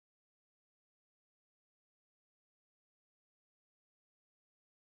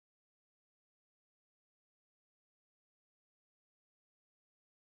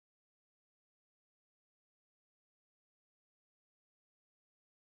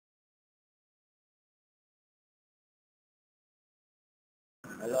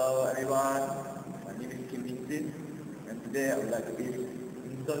Hello everyone, my name is Kim Min, and today I would like to eat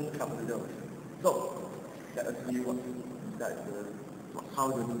instant cup noodles. So, let us see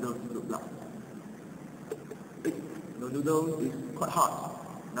how the noodles look like. The noodle is quite hard.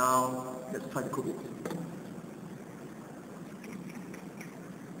 Now, let's try to cook it.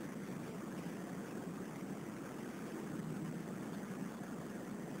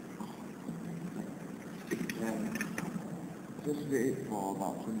 And just wait for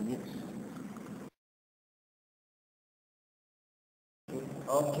about 2 minutes.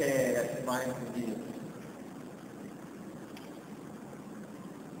 Okay, that's fine to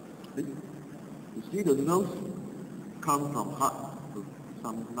do. You see the noodles come from hard to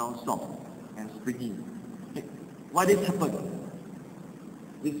some now soft and springy. Okay. Why this happen?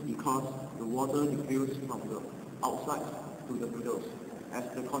 This is because the water diffuses from the outside to the noodles. As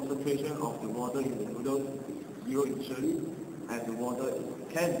the concentration of the water in the noodles is zero initially, and the water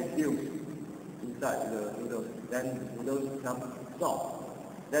can diffuse inside the noodles, then the noodles become soft.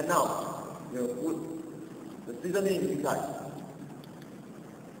 Then now, the seasoning is inside.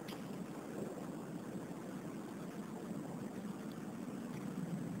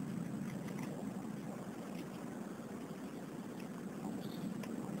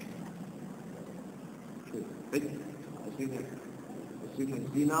 Okay. As you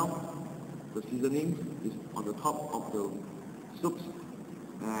can see now, the seasoning is on the top of the soups,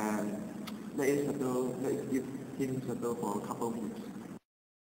 and let it give him settle for a couple of minutes.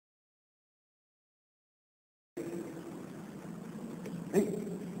 Hey,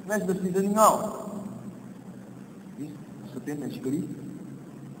 where's the seasoning now? This magically.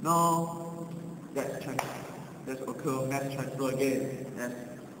 Now, let's occur mass transfer again, as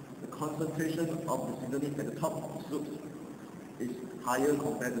the concentration of the seasoning at the top of the soup is higher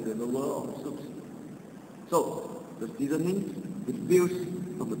compared to the lower of the soups. So, the seasoning diffuses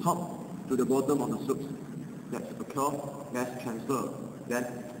from the top to the bottom of the soups. Let's occur mass transfer. Then,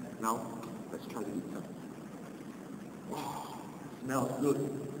 now, let's try to eat them. Wow, smells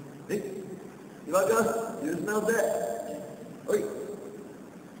good. Hey, Ibaga, you smell that? Oi!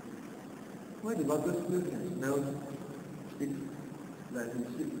 Why the butter still can smell it like you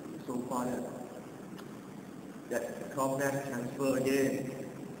sit so far there? That's called mass transfer again.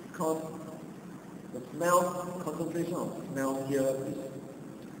 Because the smell, concentration of smell here is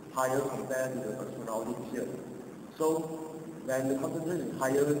higher compared to the surrounding here. So when the concentration is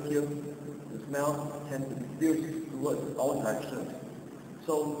higher here, the smell tends to diffuse towards all directions.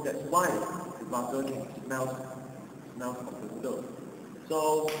 So that's why the butter can smell of the noodle.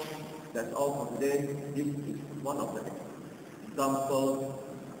 So that's all for today. This is one of the examples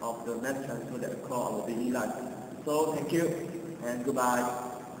of the mass transfer that occur our daily life. So thank you and goodbye.